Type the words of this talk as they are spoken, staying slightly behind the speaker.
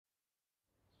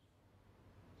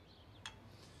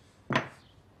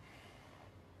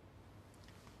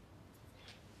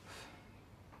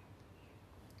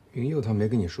云佑他没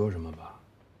跟你说什么吧？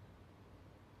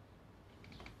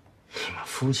你们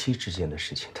夫妻之间的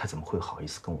事情，他怎么会好意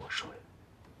思跟我说呀？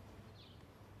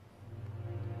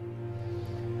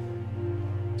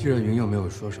既然云佑没有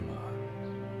说什么，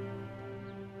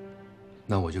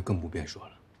那我就更不便说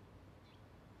了。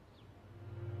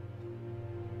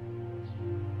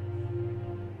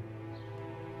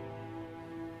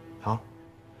好，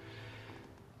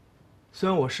虽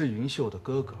然我是云秀的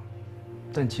哥哥，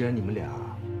但既然你们俩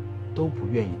都不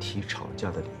愿意提吵架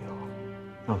的理由，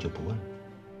那我就不问了。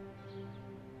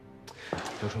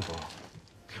刘春风，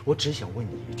我只想问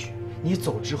你一句：你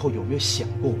走之后有没有想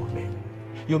过我妹妹？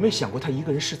有没有想过她一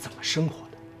个人是怎么生活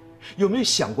的？有没有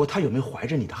想过她有没有怀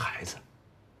着你的孩子？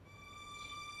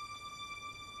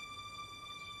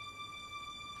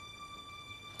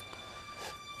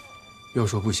要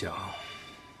说不想，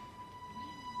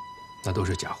那都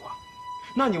是假话。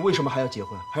那你为什么还要结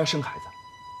婚，还要生孩子？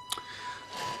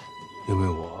因为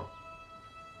我，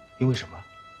因为什么？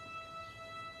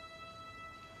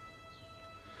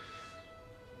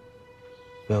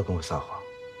不要跟我撒谎，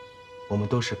我们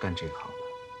都是干这行的。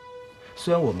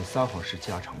虽然我们撒谎是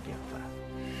家常便饭，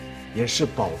也是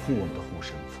保护我们的护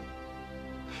身符，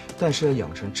但是要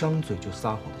养成张嘴就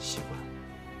撒谎的习惯，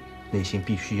内心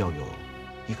必须要有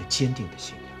一个坚定的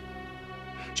信仰。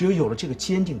只有有了这个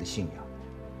坚定的信仰，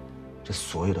这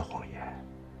所有的谎言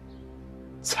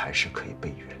才是可以被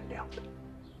原谅的。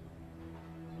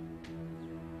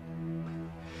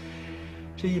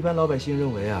这一般老百姓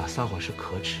认为啊，撒谎是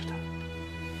可耻的，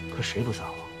可谁不撒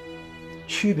谎？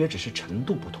区别只是程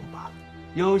度不同罢了。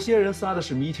有些人撒的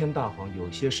是弥天大谎，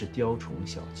有些是雕虫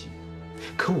小技。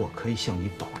可我可以向你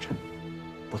保证，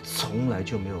我从来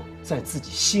就没有在自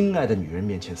己心爱的女人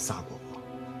面前撒过谎，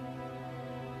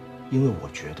因为我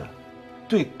觉得，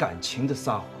对感情的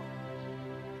撒谎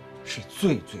是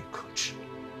最最可耻的。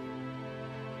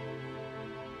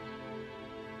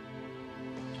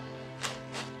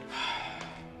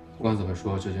不管怎么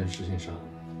说，这件事情上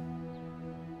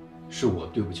是我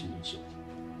对不起云秀，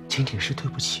仅仅是对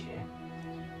不起。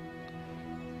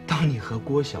当你和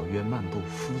郭小月漫步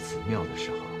夫子庙的时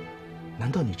候，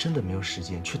难道你真的没有时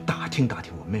间去打听打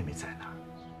听我妹妹在哪儿？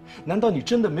难道你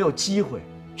真的没有机会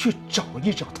去找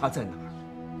一找她在哪儿？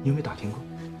你有没有打听过？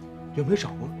有没有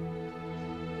找过？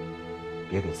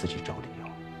别给自己找理由，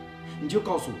你就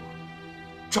告诉我，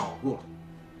找过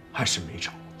还是没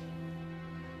找过？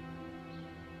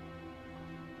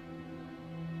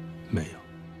没有。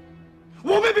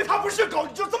我妹妹她不是狗，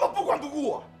你就这么不管不顾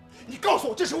我？你告诉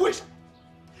我这是为什么？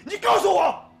你告诉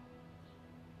我！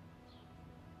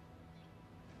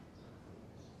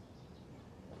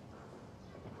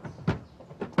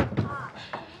妈，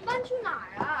搬去哪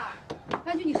儿啊？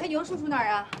搬去你黑牛叔叔那儿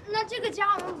啊？那这个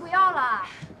家我们不要了。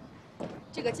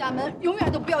这个家门永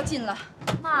远都不要进了。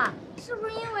妈，是不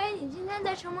是因为你今天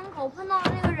在城门口碰到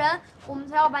的那个人，我们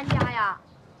才要搬家呀？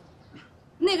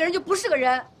那个人就不是个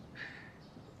人。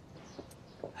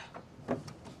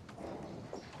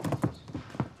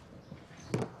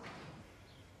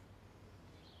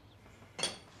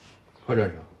贺站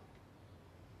长，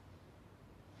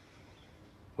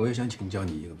我也想请教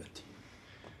你一个问题。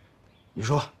你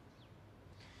说，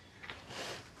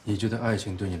你觉得爱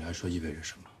情对你来说意味着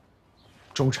什么？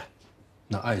忠诚。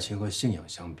那爱情和信仰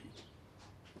相比，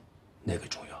哪个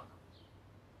重要呢？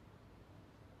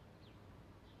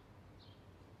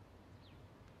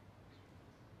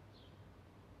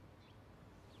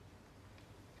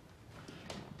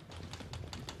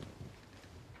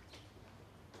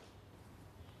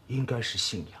应该是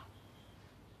信仰。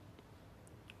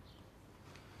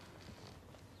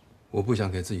我不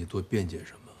想给自己多辩解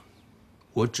什么，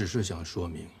我只是想说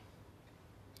明，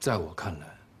在我看来，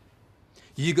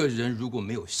一个人如果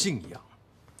没有信仰，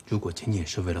如果仅仅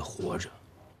是为了活着，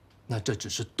那这只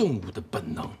是动物的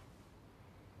本能，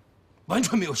完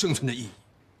全没有生存的意义。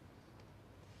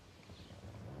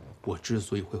我之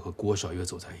所以会和郭小月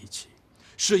走在一起，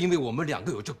是因为我们两个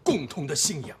有着共同的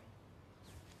信仰。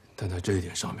但在这一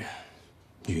点上面，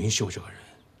云秀这个人，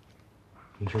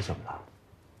云秀怎么了？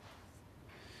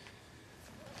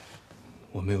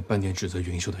我没有半点指责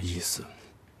云秀的意思。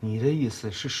你的意思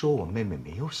是说我妹妹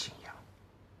没有信仰？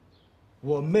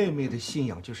我妹妹的信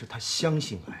仰就是她相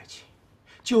信爱情，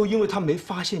就因为她没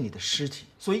发现你的尸体，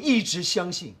所以一直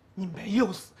相信你没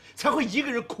有死，才会一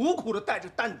个人苦苦的带着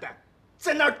蛋蛋，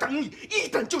在那儿等你，一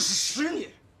等就是10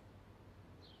年。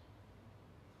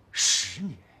10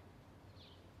年？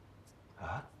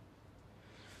啊？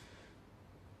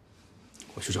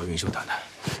我去找云秀谈谈，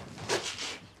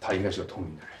她应该是个通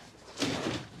明的人。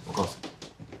我告诉你，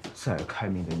再开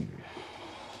明的女人，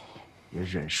也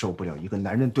忍受不了一个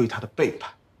男人对她的背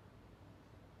叛。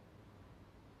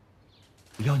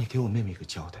我要你给我妹妹一个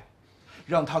交代，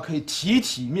让她可以体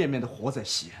体面面的活在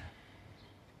西安，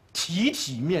体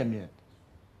体面面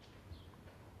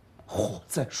活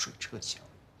在水车乡。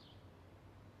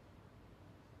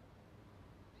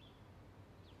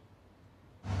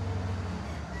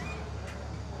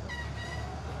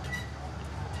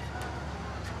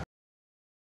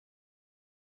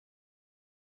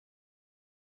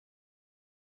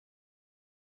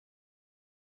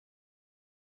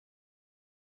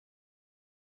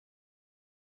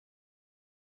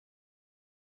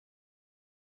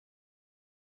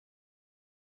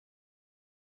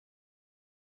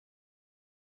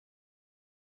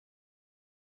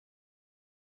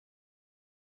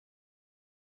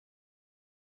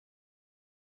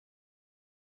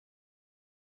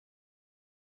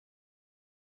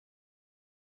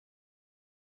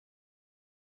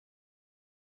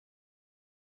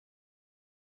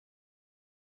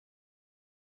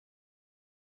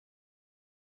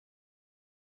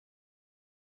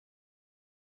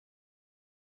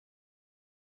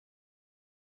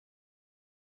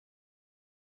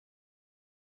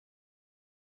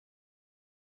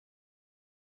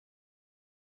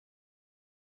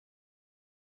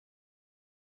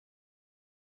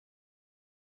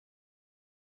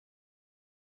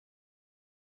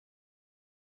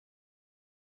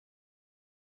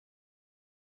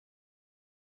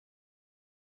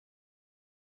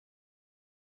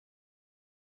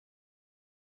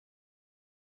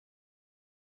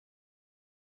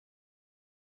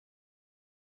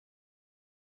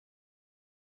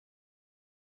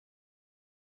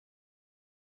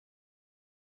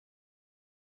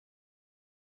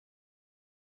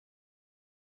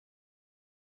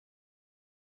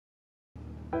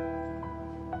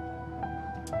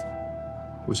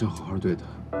我想好好对她，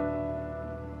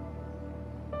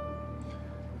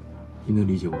你能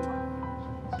理解我吗？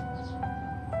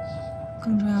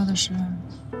更重要的是，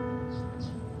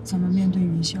怎么面对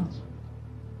云秀。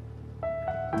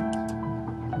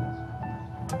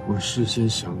我事先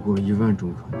想过10000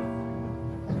种可能，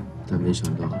但没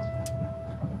想到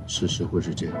事实会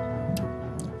是这样。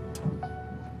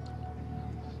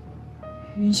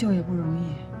云秀也不容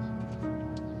易，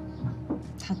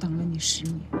她等了你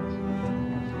10年。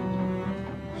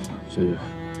小雨，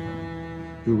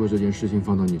如果这件事情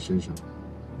放到你身上，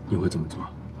你会怎么做？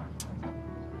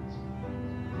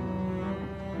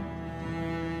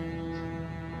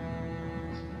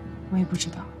我也不知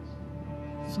道。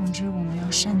总之，我们要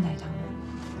善待他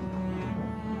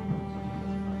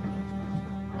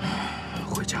们。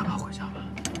回家吧，回家吧。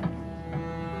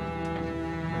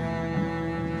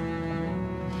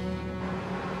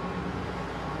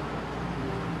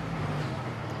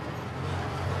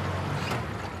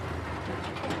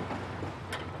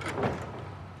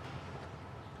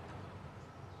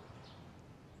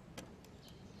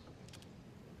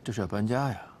这是要搬家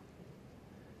呀？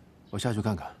我下去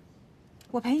看看。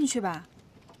我陪你去吧。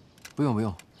不用不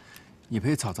用，你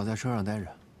陪草草在车上待着。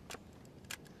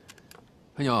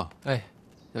佩妞，哎，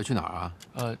要去哪儿啊？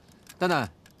蛋蛋，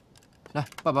来，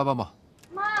爸爸抱抱。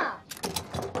妈，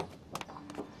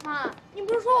你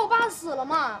不是说我爸死了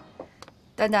吗？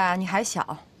蛋蛋，你还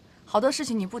小，好多事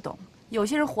情你不懂。有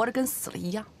些人活着跟死了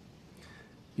一样。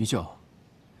云秀，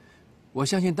我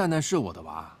相信蛋蛋是我的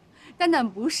娃。蛋蛋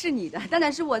不是你的，蛋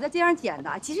蛋是我在街上捡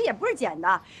的，其实也不是捡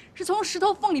的，是从石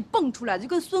头缝里蹦出来的，就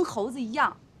跟孙猴子一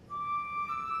样。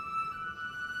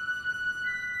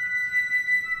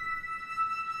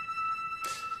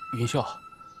云秀，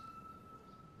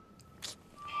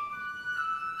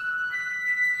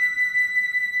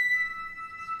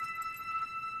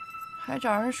还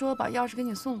找人说把钥匙给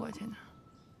你送过去呢。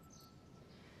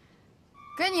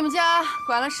给你们家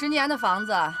管了10年的房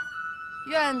子。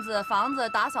院子、房子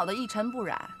打扫得一尘不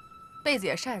染，被子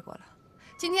也晒过了。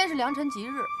今天是良辰吉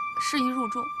日，适宜入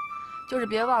住，就是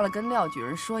别忘了跟廖举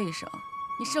人说一声，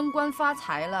你升官发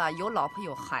财了，有老婆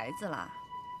有孩子了。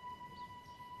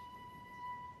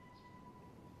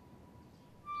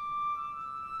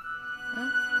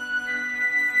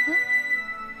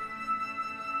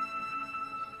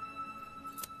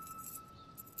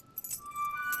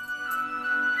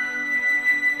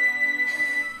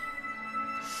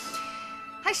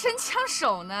还伸枪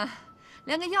手呢，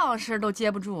连个钥匙都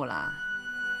接不住了。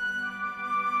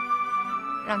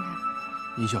让开！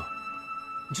云秀，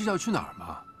你这是要去哪儿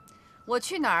吗？我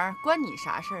去哪儿关你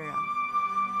啥事儿啊？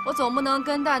我总不能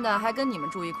跟蛋蛋还跟你们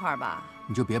住一块儿吧？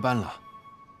你就别搬了，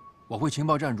我回情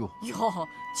报站住。哟，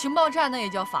情报站那也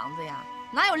叫房子呀？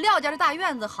哪有廖家的大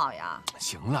院子好呀？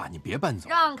行了，你别搬走。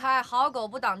让开，好狗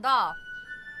不挡道。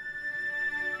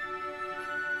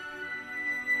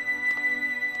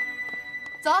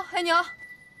走，黑牛。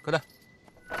快点。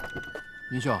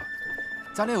云秀，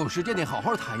咱俩有时间得好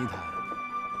好谈一谈。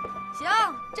行，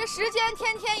这时间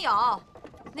天天有，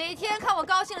哪天看我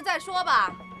高兴了再说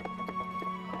吧。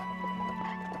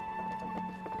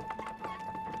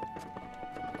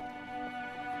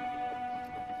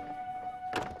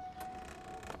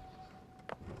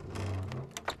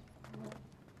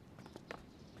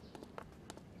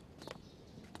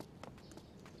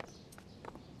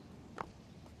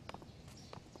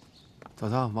走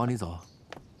走，往里走。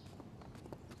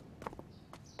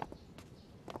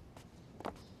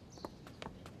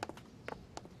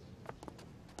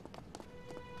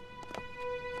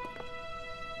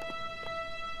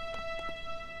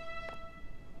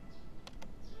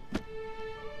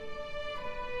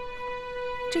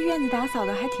这院子打扫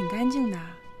的还挺干净的。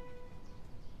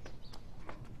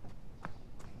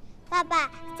爸爸，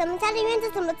咱们家的院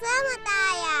子怎么这么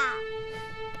大呀？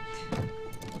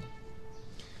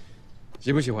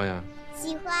喜不喜欢呀？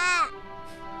喜欢。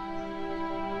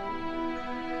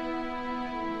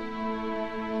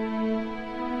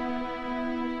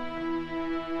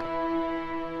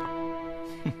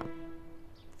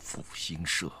复兴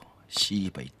社西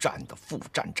北站的副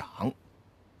站长。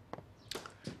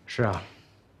是啊，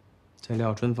这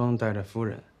廖春风带着夫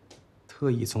人，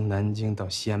特意从南京到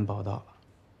西安报道了。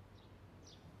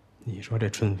你说这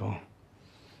春风，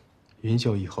云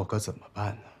秀以后可怎么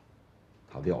办呢？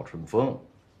他廖春风，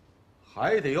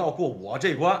还得要过我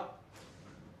这关。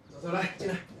走，来进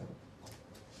来。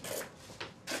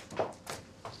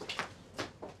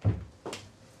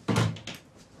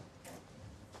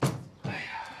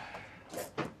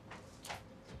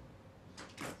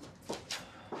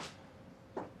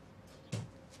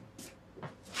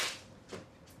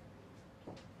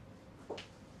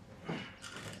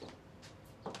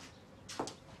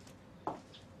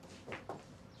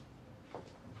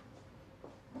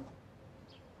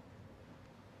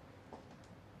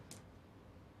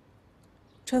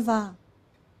春风，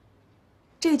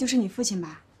这个就是你父亲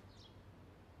吧？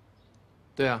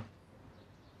对啊。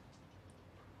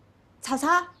草草，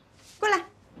过来。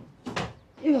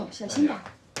哎呦，小心点。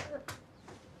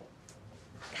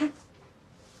看，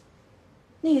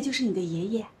那个就是你的爷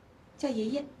爷，叫爷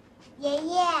爷。爷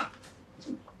爷。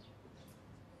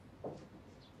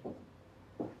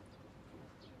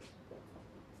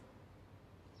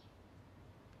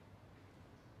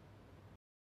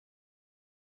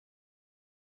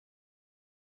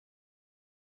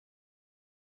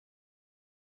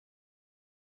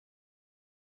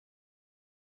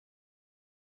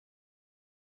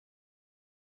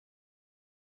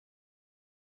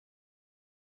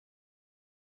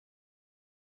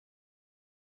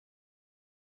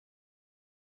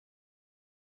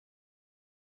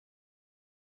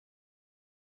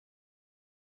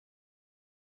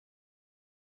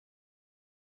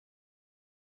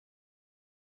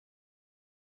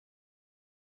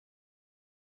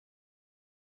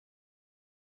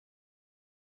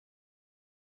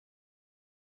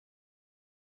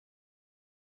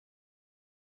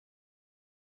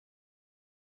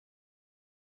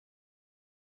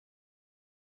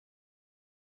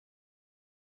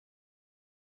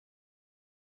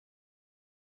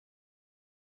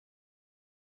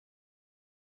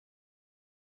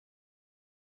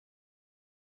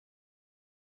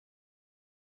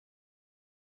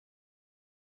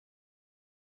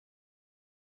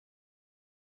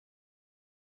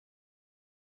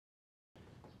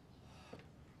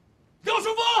廖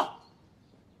春风，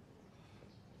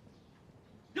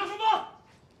廖春风，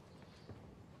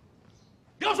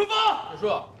廖春风，水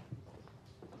叔，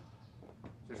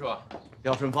水叔，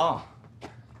廖春风，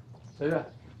小月，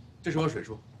这是我水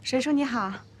叔。水叔你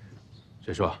好。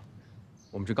水叔，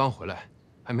我们这刚回来，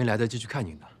还没来得及去看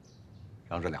您呢。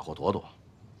让这俩货躲躲，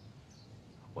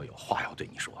我有话要对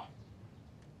你说。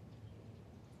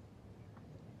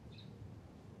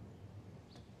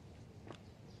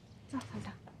走，草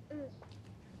草。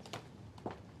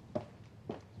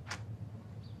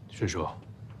水叔，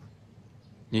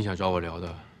你想找我聊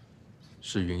的，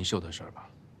是云秀的事儿吧？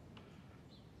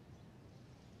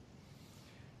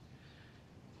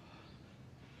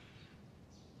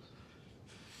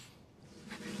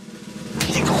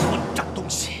你个混账东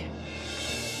西！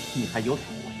你还有脸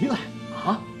回来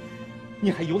啊？你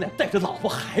还有脸带着老婆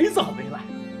孩子回来？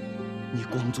你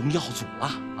光宗耀祖了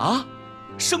啊？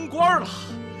升官了，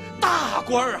大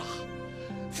官啊！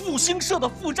复兴社的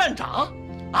副站长。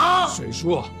啊，水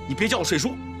叔，你别叫我水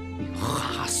叔，你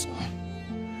哈怂！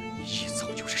你一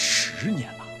走就是10年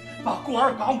了，把官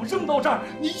儿岗我扔到这儿，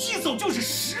你一走就是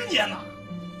10年了。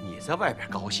你在外边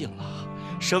高兴了，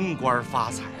升官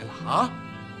发财了啊？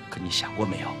可你想过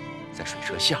没有，在水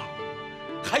车巷，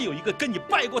还有一个跟你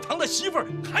拜过堂的媳妇儿，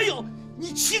还有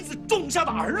你妻子种下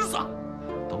的儿子。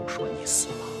都说你死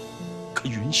了，可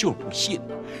云秀不信，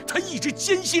她一直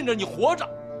坚信着你活着，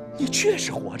你确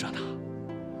实活着呢。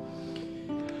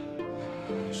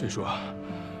水叔，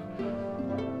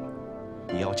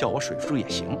你要叫我水叔也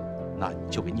行，那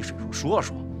你就给你水叔说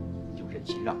说，就忍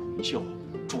心让云秀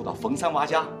住到冯三娃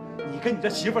家，你跟你的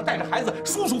媳妇儿带着孩子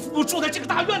舒舒服服住在这个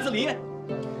大院子里。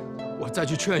我再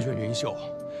去劝劝云秀，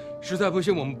实在不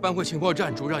行我们搬回情报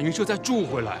站住，让云秀再住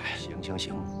回来。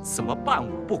行，怎么办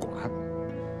我不管，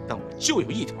但我就有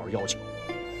一条要求，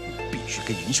必须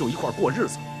跟云秀一块过日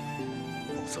子，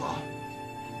否则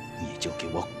你就给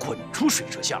我滚出水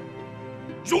车巷，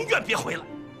永远别回来。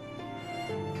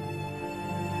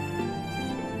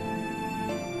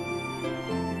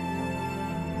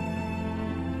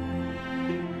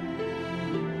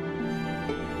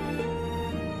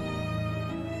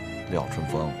廖春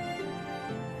风，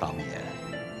当年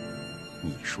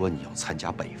你说你要参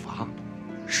加北伐，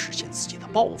实现自己的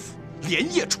抱负，连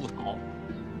夜出逃，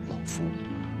老夫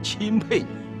钦佩你，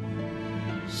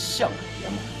像个爷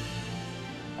们儿。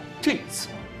但这次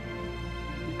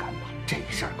你敢把这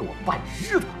事儿给我办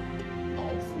湿了，老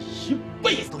夫一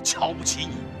辈子都瞧不起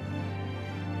你。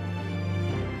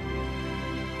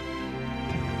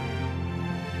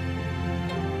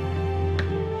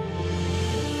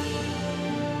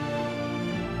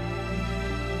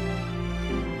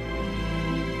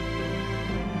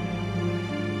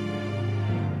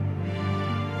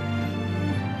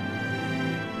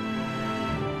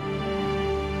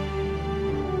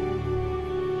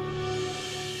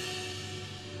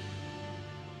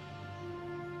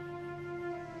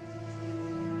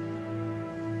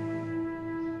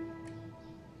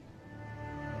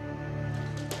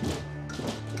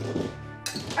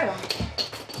哎呀，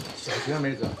小心啊，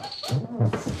妹子！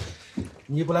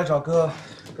你不来找哥，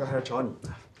哥还是找你呢。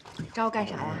找我干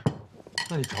啥呀？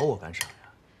那你找我干啥呀？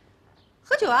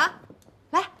喝酒啊！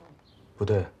来。不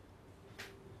对，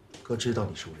哥知道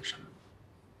你是为什么。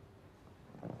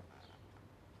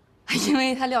因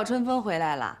为他廖春风回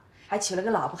来了，还娶了个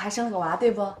老婆，还生了个娃，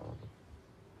对不？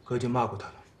哥已经骂过他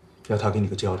了，要他给你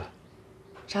个交代。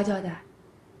啥交代？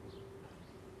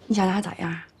你想让他咋样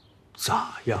啊？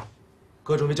咋样？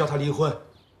哥准备叫他离婚。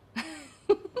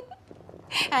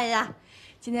哎呀，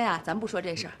今天啊，咱不说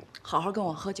这事儿，好好跟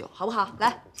我喝酒，好不好？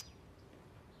来。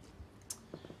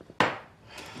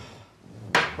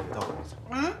别到妹子。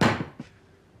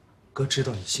哥知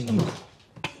道你心里苦。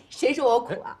谁说我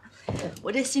苦啊？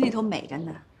我这心里头美着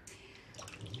呢。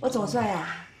我总算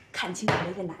呀看清楚了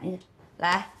一个男人。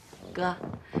来，哥，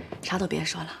啥都别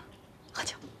说了，喝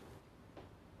酒。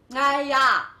哎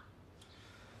呀，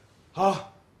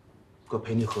好，哥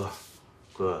陪你喝。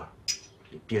哥，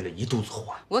你憋了一肚子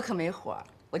火。我可没火，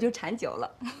我就馋酒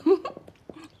了。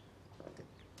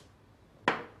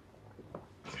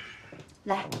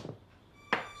来，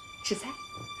吃菜。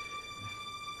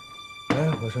哎，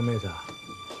我说妹子，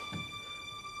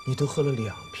你都喝了2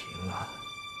瓶了，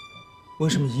为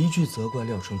什么一句责怪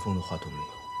廖春风的话都没有？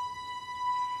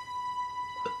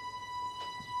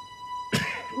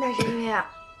那是因为啊，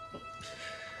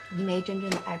你没真正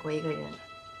的爱过一个人。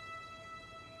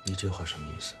你这话什么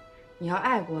意思？你要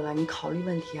爱过了，你考虑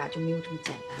问题啊就没有这么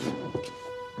简单了。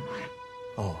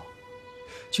哦，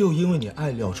就因为你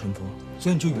爱廖春风，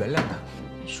所以你就原谅他了？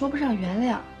说不上原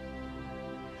谅，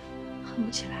恨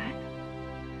不起来。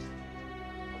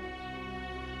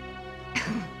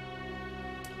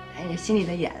哎呀，心里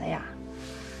的眼泪呀，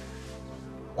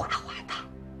哗哗淌。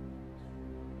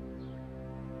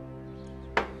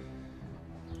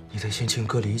你的心情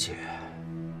哥理解，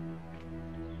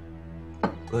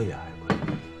哥也爱过你。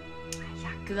哎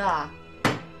呀，哥，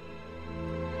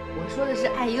我说的是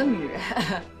爱一个女人。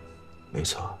没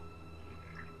错，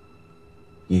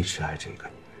一直爱这个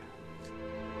女人。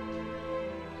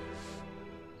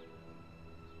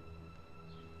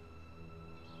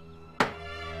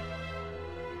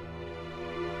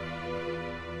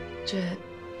这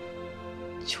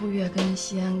秋月跟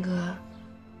西安哥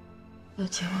都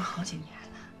结婚好几年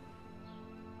了，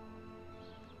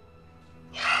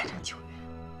你还爱着秋月？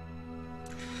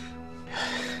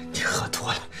你喝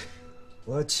多了，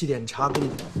我要沏点茶给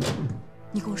你。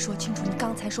你给我说清楚，你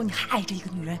刚才说你还爱着一个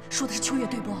女人，说的是秋月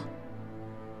对不？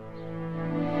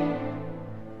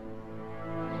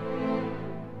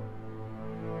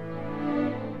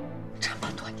这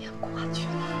么多年过去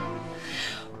了，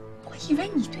我以为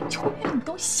你对秋月你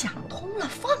都想通了，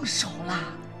放手了。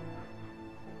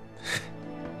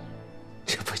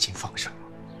这不已经放手了？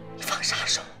你放啥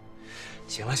手？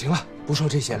行了，不说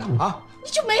这些了啊！你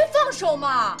就没放手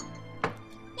吗？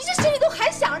你你这心里都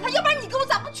还想着他，要不然你给我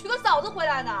咋不娶个嫂子回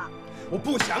来呢？我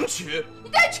不想娶。你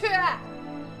得娶！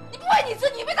你不为你自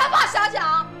己，为咱爸想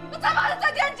想。那咱爸是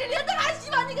咱天之灵，咱还希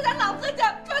望你给咱老婆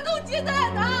家传宗接代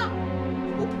呢。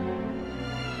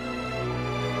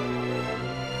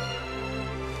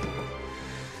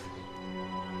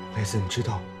妹子，你知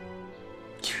道，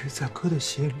其实，在哥的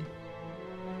心里，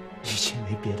已经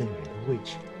没别的女人的位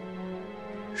置了，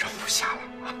容不下了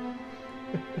啊！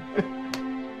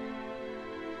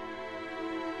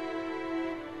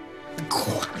夸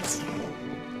奖，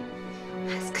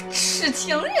还是个痴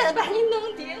情人把你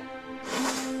弄的。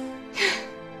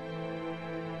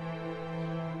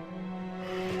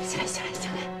行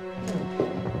了，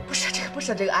不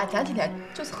说这个啊，咱今天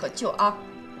就是喝酒啊。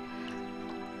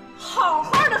好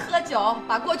好的喝酒，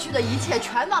把过去的一切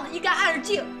全忘得一干二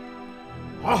净。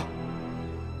好，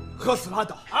喝死拉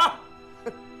倒啊！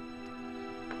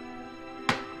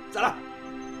再来。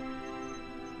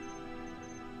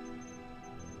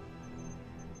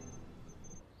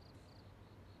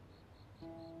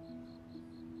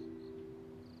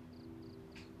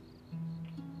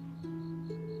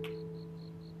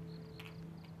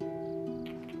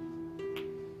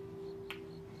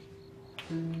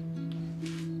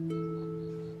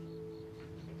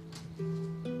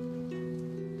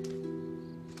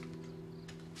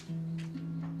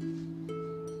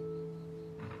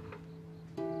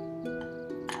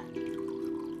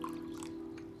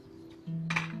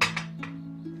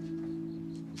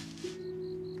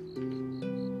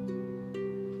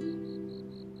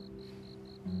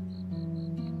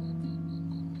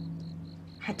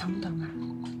还疼不疼啊？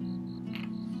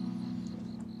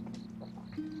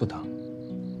不疼。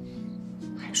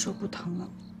还说不疼了，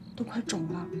都快肿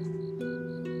了。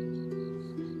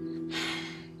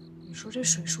你说这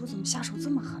水叔怎么下手这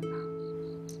么狠呢？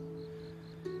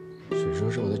水叔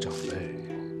是我的长辈，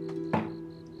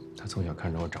他从小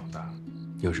看着我长大，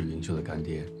又是云秀的干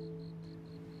爹，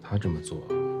他这么做，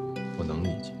我能理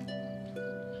解。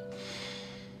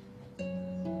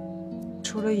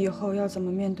除了以后要怎么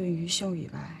面对于秀以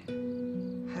外，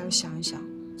还要想一想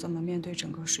怎么面对整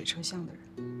个水车巷的人。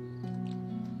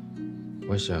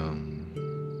我想，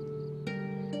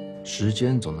时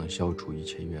间总能消除一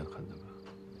切怨恨的吧。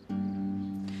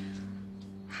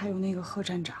还有那个贺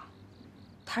站长，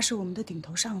他是我们的顶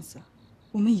头上司，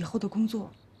我们以后的工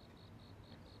作，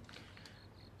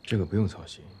这个不用操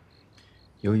心。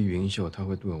由于云秀他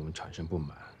会对我们产生不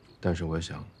满，但是我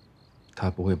想，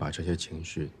他不会把这些情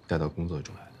绪带到工作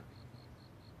中来的。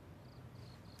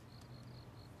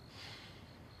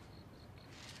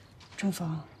春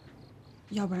风，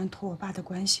要不然托我爸的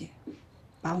关系，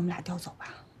把我们俩调走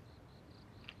吧。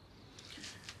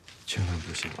千万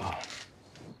不行啊！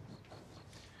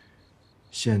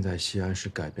现在西安是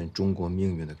改变中国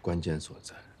命运的关键所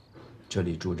在，这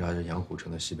里驻扎着杨虎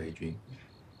城的西北军、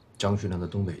张学良的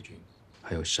东北军，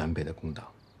还有陕北的工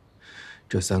党，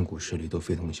这三股势力都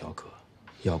非同小可，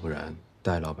要不然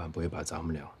戴老板不会把咱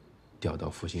们俩调到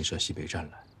复兴社西北站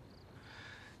来。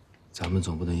咱们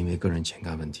总不能因为个人情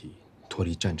感问题脱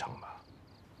离战场吧？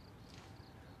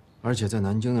而且在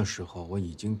南京的时候，我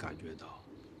已经感觉到，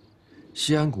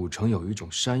西安古城有一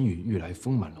种山雨欲来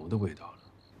风满楼的味道了。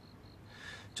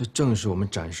这正是我们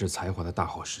展示才华的大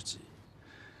好时机，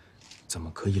怎么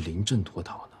可以临阵脱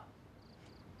逃呢？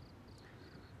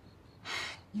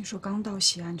你说刚到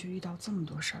西安就遇到这么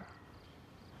多事儿，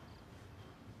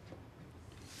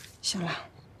行了，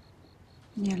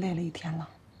你也累了一天了，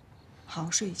好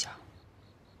好睡一觉。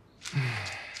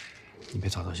你别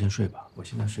早先睡吧，我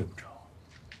现在睡不着。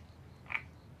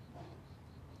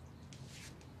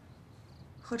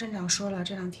贺站长说了，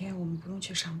这2天我们不用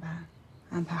去上班，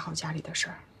安排好家里的事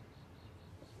儿。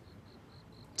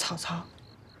草草，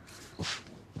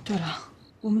对了，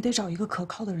我们得找一个可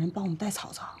靠的人帮我们带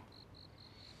草草。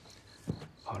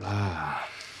好啦，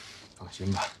放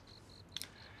心吧，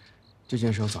这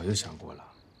件事我早就想过了，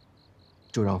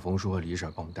就让冯叔和李婶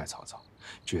帮我们带草草，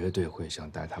绝对会像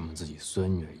带他们自己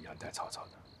孙女一样带草草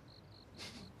的。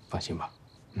放心吧，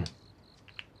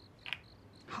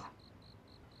好。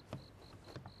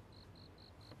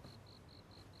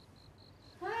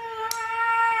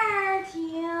儿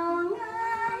听俺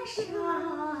上，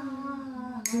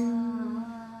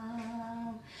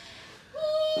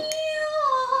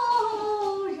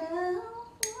有人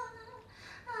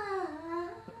还，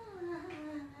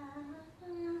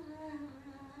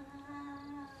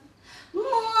莫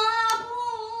不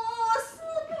是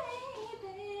悲悲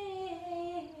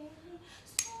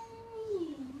送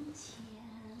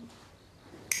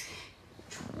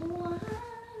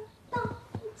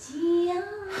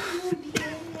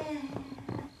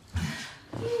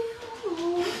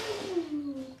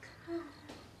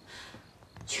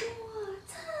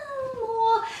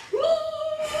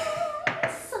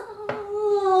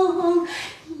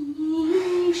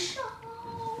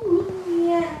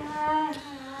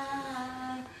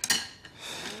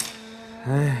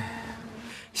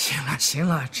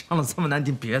了，唱的这么难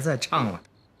听，别再唱了。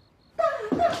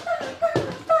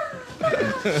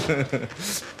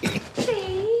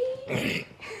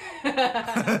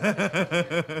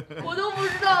我都不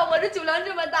知道我这酒量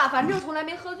这么大，反正从来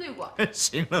没喝醉过。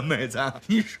行了，妹子，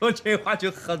你说这话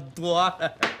就很多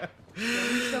了。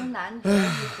人生难得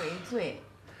一回醉。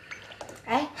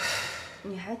哎，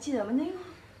你还记得吗？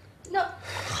那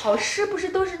好诗不是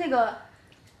都是那个？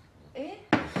哎，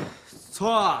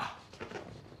错。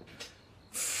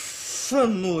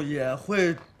愤怒也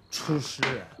会出诗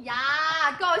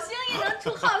呀，高兴也能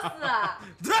出好诗。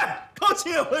对，高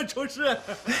兴也会出诗。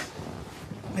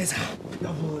妹子，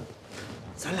要不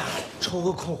咱俩抽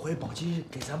个空回宝鸡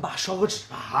给咱爸烧个纸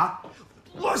吧？啊！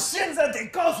我现在得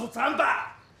告诉咱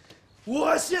爸，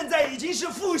我现在已经是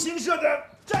复兴社的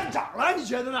站长了，你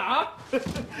觉得呢？啊！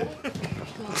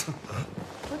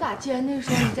我咋记得那时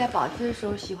候你在宝鸡的时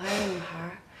候喜欢一个女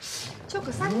孩，叫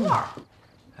个啥鸟？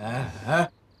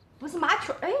哎，不是麻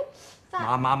雀，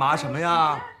哎，麻什么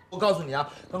呀？我告诉你啊，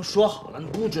刚说好了，你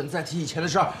不准再提以前的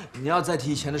事儿。你要再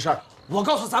提以前的事儿，我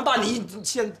告诉咱爸，你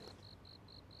现……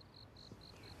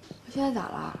我现在咋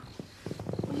了？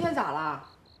我现在咋了？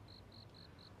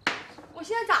我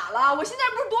现在咋了？我现在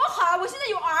不是多好啊！我现在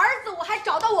有儿子，我还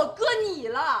找到我哥你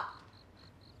了。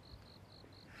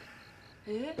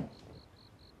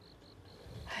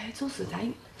哎，就是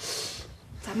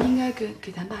咱们应该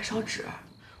给咱爸烧纸。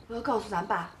我要告诉咱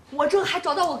爸，我这还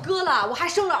找到我哥了，我还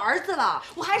生了儿子了，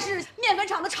我还是面粉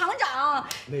厂的厂长。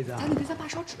妹子，咱得给咱爸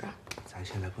烧纸。咱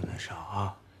现在不能烧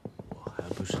啊，我还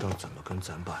不知道怎么跟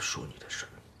咱爸说你的事儿。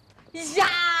呀，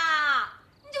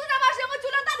你就跟咱爸说我酒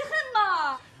量大得很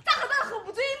嘛，咋喝咱喝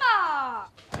不醉嘛？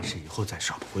还是以后再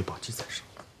烧，回宝鸡再烧。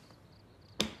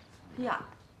呀，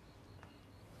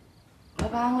老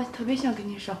爸，我特别想跟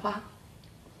你说话。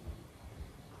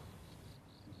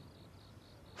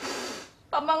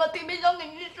爸妈，我特别想跟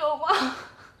你说话。我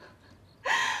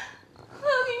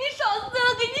要给你烧死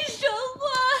了，给你说话。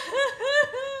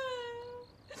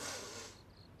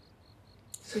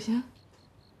不行，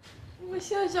我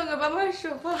现在想跟爸爸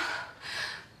说话。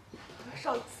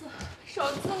烧纸，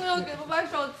我要给爸爸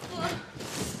烧纸。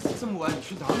这么晚你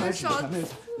去哪儿买纸啊，妹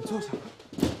子？你坐下。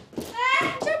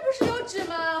哎，这不是有纸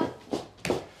吗？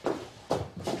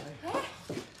哎，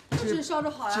这纸烧着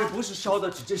好呀。这不是烧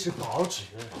的纸，这是稿纸。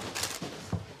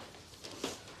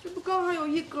这不刚好有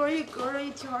一格一格的，一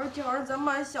条一条的，咱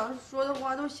把想说的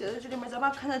话都写在这里面，咱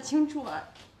爸看得清楚啊。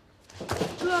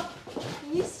哥，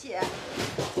你写。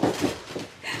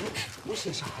我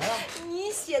写啥呀？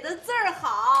你写的字儿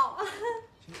好。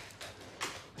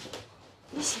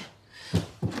你写。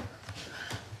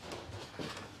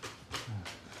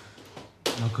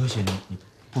那哥写你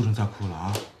不准再哭了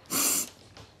啊！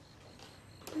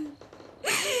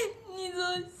你就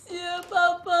写，爸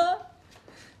爸。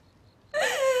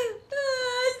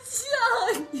想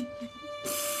你，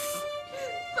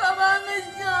爸爸，我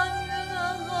想你了，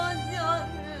好想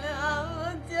你啊！我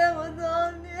见不到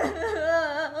你，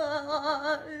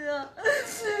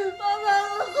爸爸，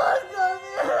我好想你。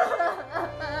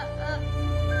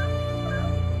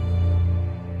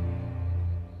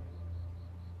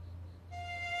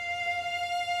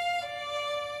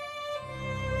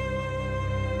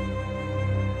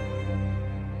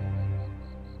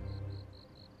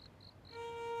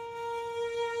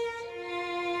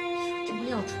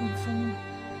廖春风，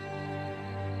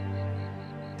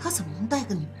他怎么能带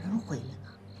个女人回来呢？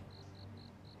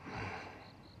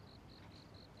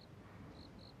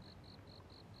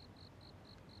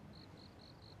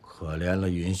可怜了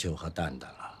云秀和蛋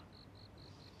蛋了。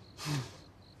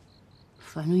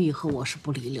反正以后我是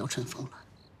不理廖春风了。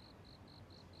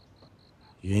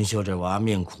云秀这娃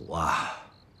命苦啊，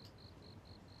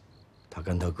他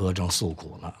跟他哥正诉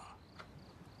苦呢。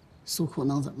诉苦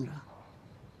能怎么着？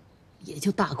也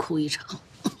就大哭一场，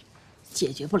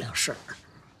解决不了事儿。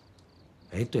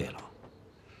哎，对了，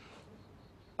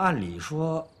按理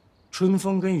说，春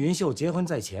风跟云秀结婚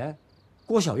在前，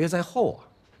郭小月在后啊，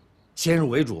先入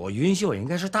为主，云秀也应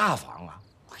该是大房啊。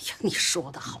哎呀，你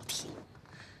说的好听，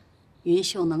云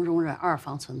秀能容忍二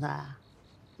房存在啊？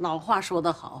老话说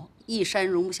得好，一山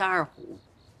容不下二虎。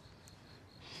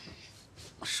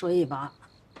所以吧，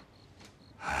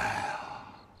哎呀。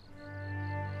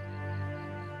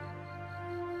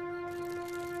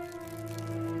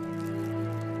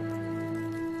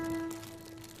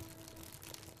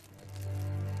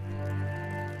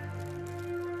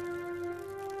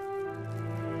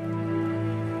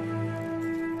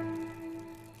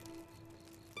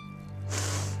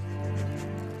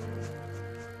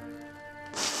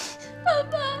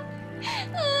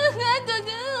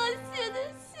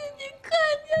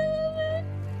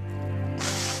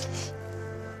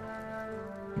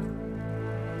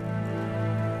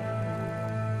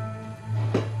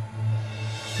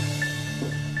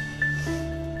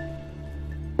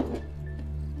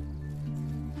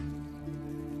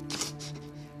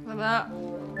芬，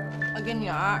我给女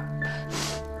儿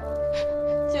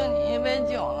敬你一杯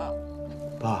酒了。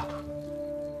爸，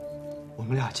我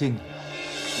们俩敬你。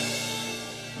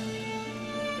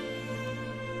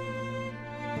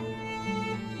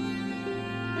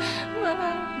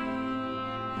妈。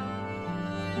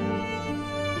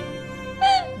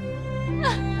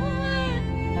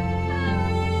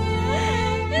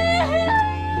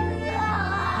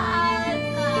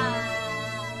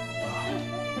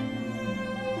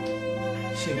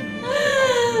谢谢你很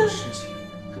多事情，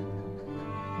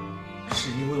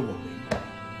是因为我为难，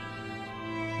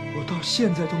我到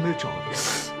现在都没找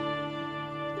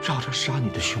着杀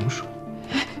你的凶手。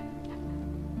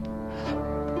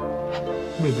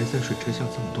妹妹在水车巷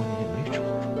这么多年也没找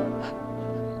着。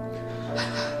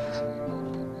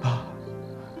爸，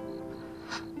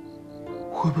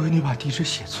会不会你把地址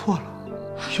写错了？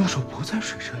凶手不在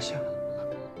水车巷。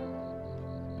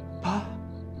爸。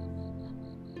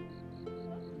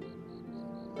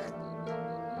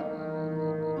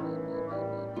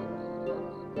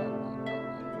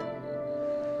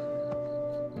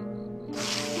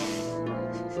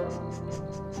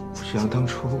想当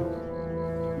初，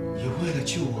你为了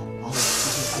救我，把我推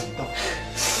进公道，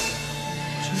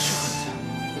真是很惨。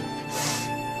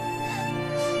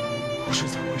不是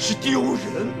惨，是丢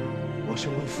人。我身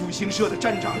为复兴社的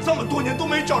站长，这么多年都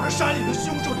没找着杀你的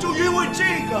凶手，就因为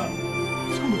这个。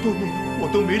这么多年，我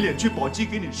都没脸去宝鸡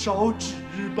给你烧纸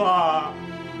吧。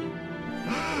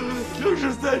要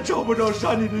是再找不着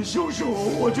杀你的凶手，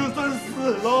我就算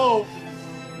死了。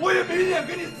我也没脸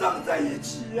跟你葬在一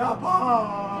起呀，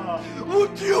爸！我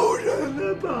丢人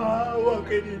了，爸！我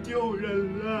给你丢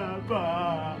人了，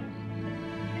爸！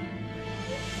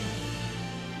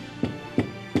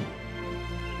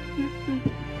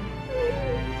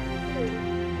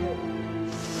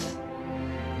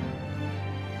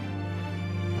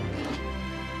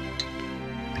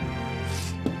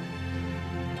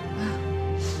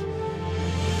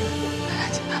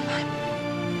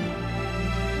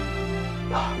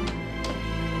爸。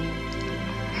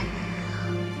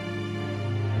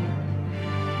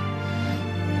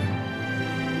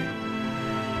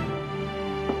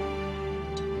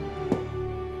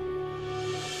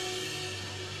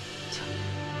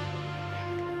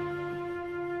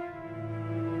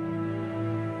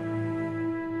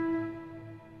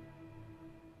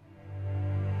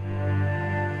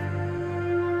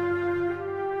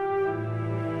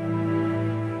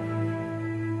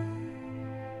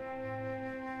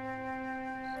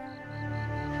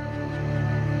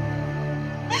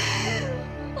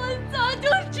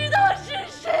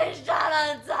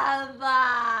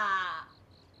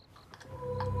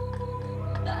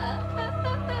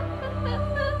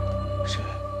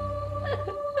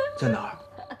在哪儿？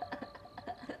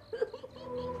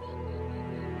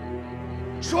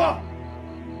说，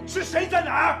是谁在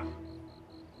哪儿？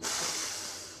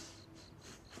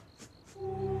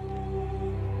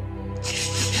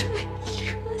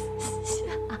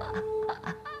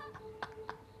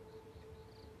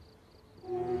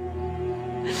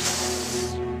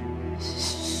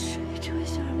水车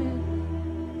下面，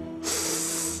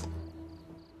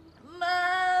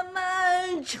漫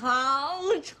漫长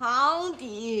长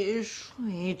的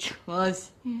水车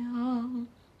厢，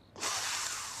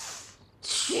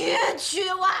曲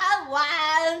曲弯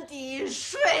弯的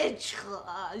水车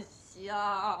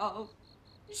厢，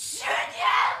十年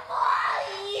磨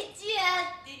一剑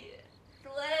的水车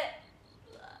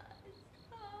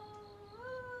厢，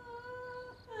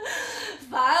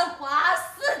繁华似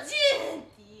锦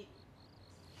的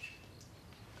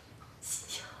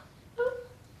香，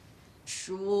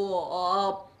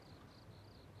说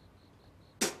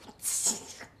不尽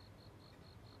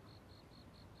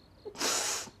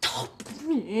道不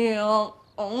明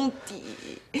的。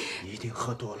你一定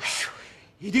喝多了，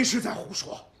一定是在胡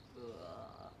说。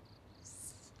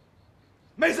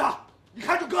妹子，你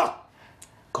看住哥，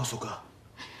告诉哥，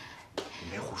你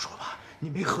没胡说吧？你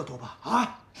没喝多吧？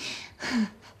啊？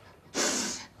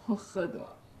我喝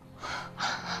多，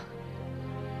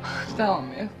但我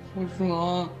没胡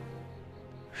说。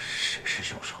谁是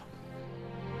凶手？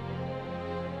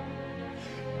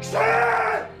谁？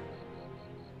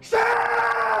谁？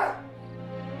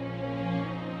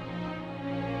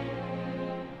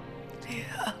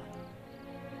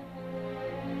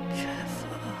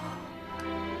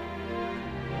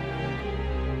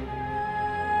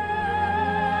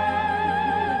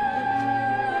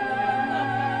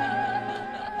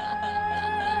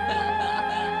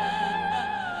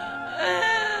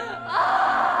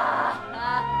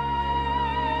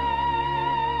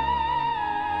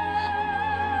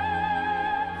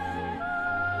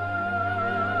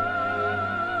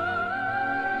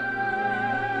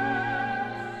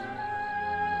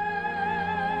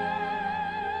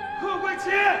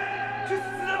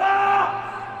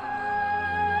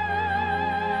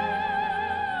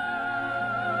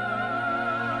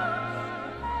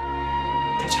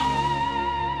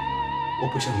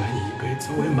不想瞒你一辈子，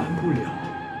我也瞒不了。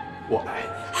我爱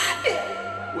你，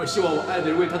我希望我爱的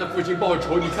人为他的父亲报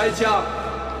仇。你开枪！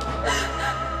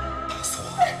打死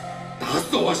我！打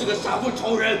死我！是个杀父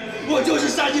仇人！我就是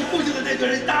杀你父亲的那个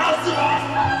人！打死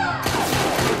我！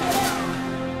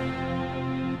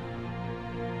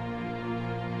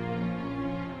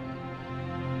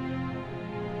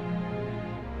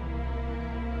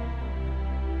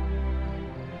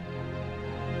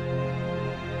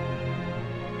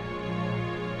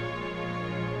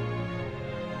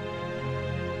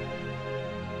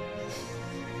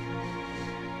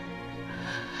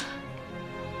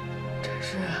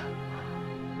 是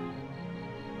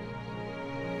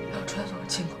廖春风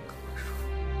亲口跟我说，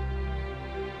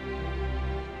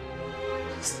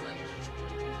所以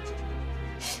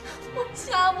我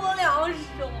下不了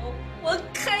手。我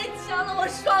开枪了，我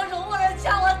双手握着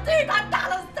枪，我对他打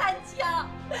了3枪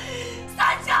，3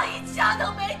枪1枪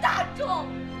都没打中，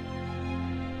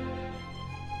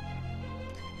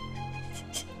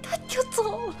他就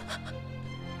走了。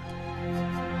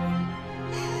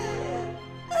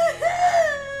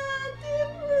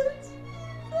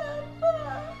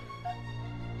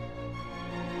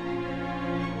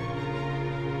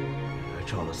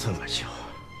 照了这么久，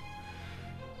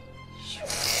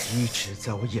一直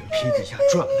在我眼皮底下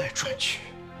转来转去。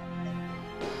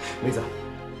梅子，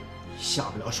你下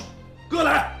不了手，哥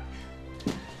来！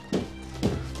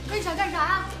哥，你想干啥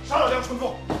呀？杀了廖春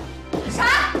风！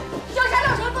啥？你要杀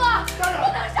廖春风？当然不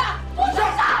能杀，不能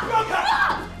杀！让开！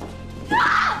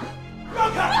让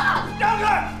开！让开！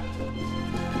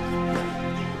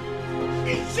你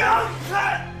让开！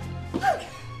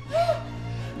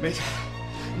梅子。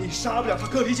 你杀不了他，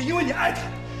哥理解，因为你爱他。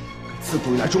自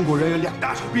古以来，中国人有2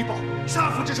大仇必报，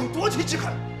杀父之仇，夺妻之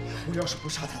恨。我要是不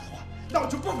杀他的话，那我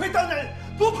就不配当男人，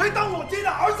不配当我爹的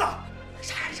儿子。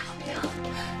杀人偿命，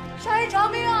杀人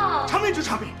偿命！偿命就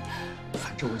偿命，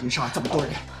反正我已经杀了这么多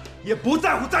人，也不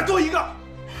在乎再多一个。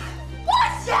不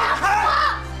行，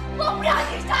我不让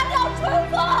你杀廖春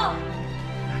风，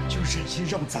就忍心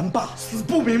让咱爸死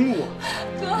不瞑目。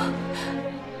哥，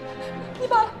你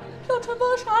把廖春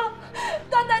风杀了。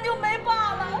 蛋蛋就没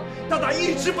爸了。蛋蛋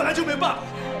一直本来就没爸，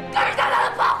可是蛋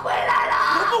蛋的爸回来了。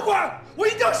我不管，我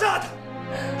一定要杀他。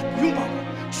不用爸爸，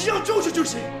只要救救就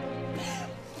行。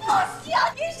不行，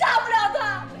你杀不了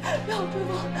他。廖春风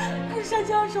他是山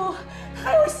枪手，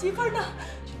还有媳妇呢。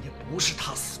今天不是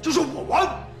他死，就是我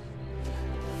亡。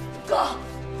哥，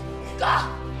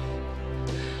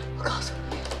我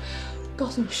告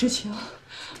诉你实情，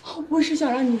我不是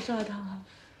想让你杀他。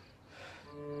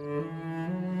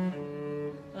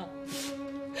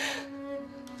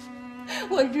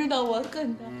 我知道我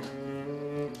恨他，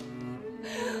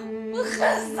我恨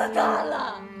死他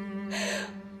了。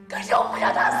可是我不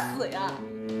让他死呀，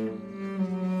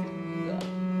哥。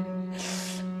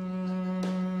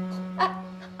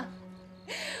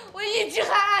我一直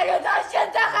还爱着他，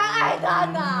现在还爱他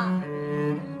呢。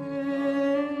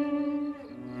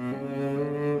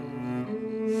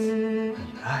你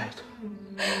爱他，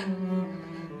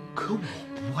可我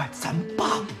不爱，咱爸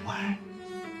不爱。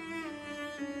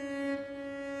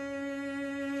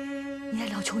 你爱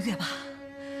廖秋月吧？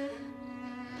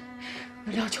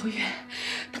那廖秋月，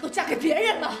她都嫁给别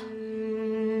人了，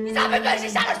你咋没本事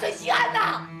杀了孙希安呢？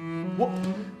我，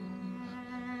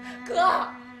哥，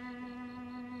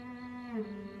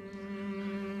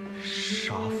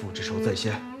杀父之仇在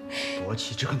先，夺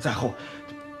妻之恨在后，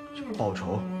报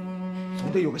仇总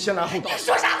得有个先来后到。你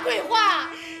说啥鬼话？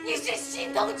你是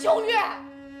心疼秋月？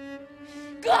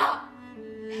哥，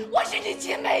我是你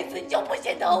亲妹子，你就不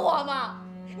心疼我吗？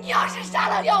 你要是杀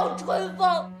了廖春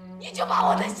风，你就把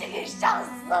我的心给伤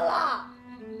死了。